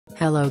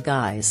Hello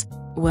guys,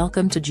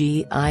 welcome to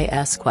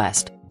GIS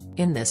Quest.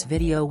 In this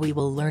video we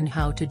will learn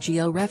how to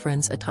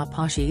georeference a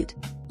toposheet.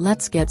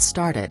 Let's get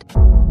started.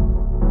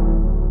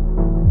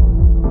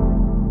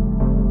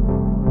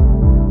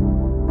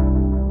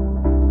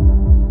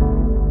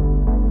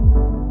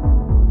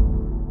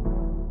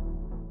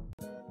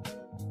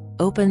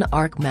 Open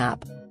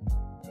ArcMap.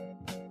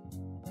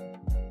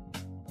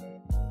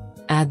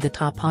 Add the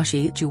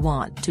toposheet you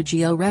want to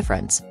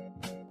georeference.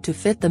 To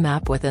fit the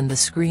map within the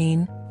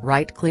screen,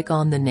 right-click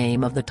on the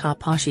name of the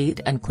toposheet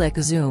and click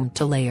Zoom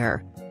to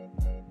Layer.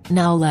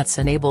 Now let's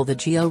enable the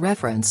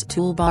georeference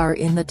toolbar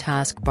in the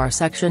taskbar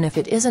section if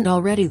it isn't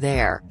already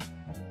there.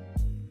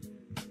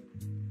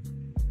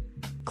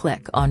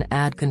 Click on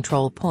Add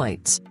Control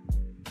Points.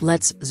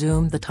 Let's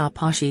zoom the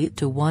toposheet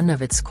to one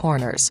of its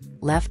corners,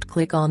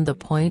 left-click on the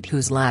point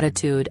whose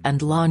latitude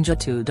and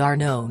longitude are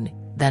known,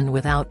 then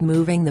without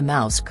moving the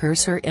mouse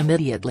cursor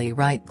immediately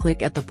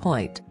right-click at the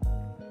point.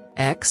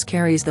 X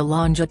carries the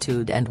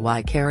longitude and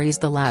Y carries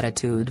the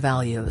latitude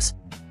values.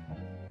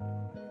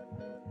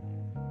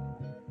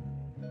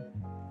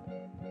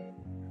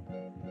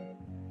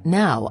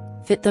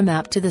 Now, fit the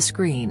map to the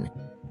screen.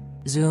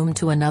 Zoom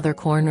to another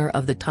corner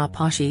of the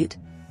toposheet.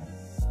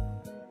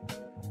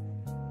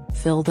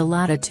 Fill the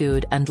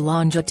latitude and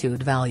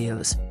longitude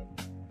values.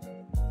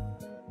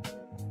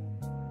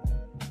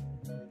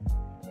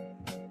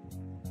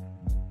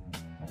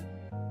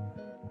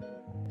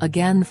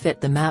 Again,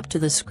 fit the map to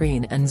the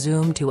screen and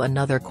zoom to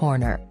another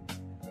corner.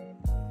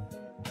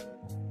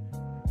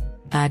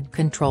 Add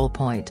control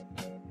point.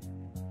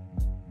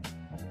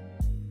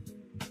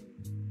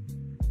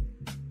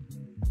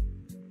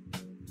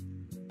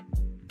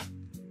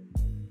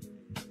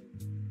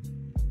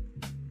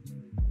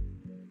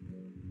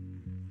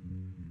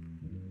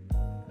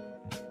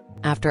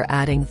 After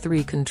adding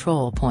 3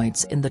 control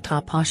points in the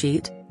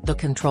toposheet, the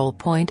control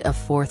point of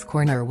 4th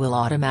corner will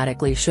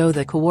automatically show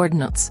the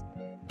coordinates.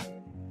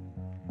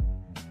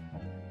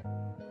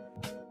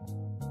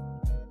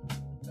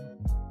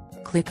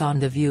 Click on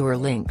the viewer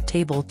link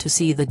table to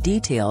see the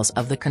details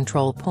of the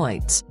control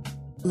points.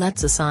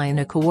 Let's assign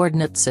a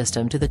coordinate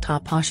system to the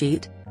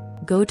toposheet.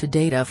 Go to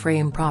Data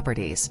Frame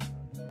Properties.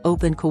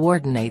 Open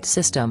Coordinate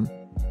System.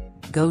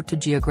 Go to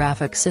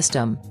Geographic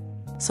System.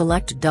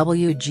 Select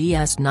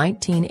WGS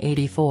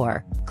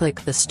 1984,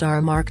 click the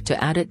star mark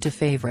to add it to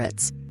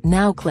Favorites,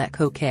 now click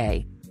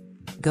OK.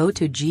 Go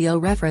to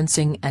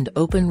Georeferencing and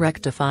open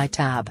Rectify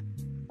tab.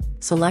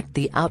 Select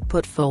the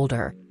Output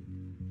folder.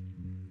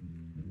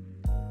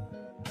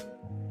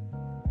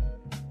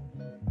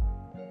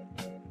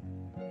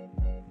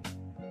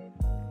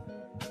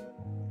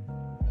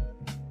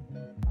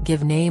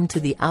 Give name to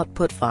the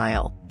output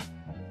file.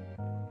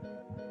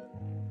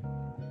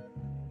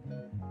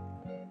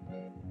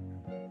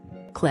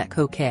 Click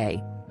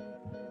OK.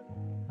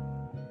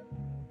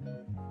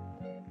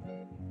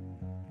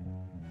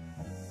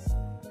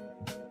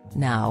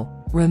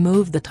 Now,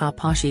 remove the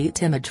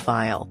toposheet image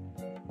file.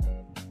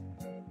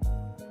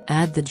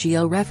 Add the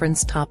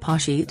georeference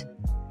toposheet.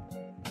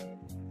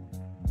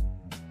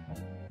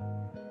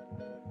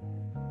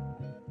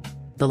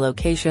 The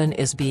location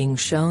is being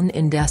shown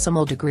in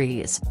decimal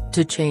degrees.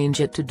 To change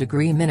it to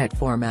degree-minute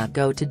format,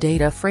 go to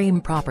Data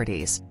Frame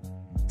Properties.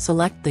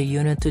 Select the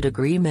unit to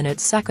degree-minute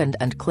second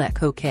and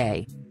click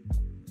OK.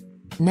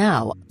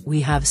 Now,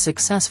 we have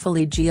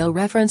successfully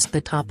georeferenced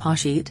the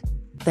toposheet.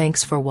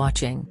 Thanks for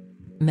watching.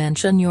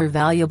 Mention your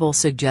valuable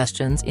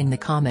suggestions in the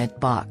comment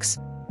box.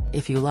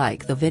 If you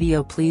like the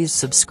video, please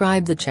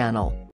subscribe the channel.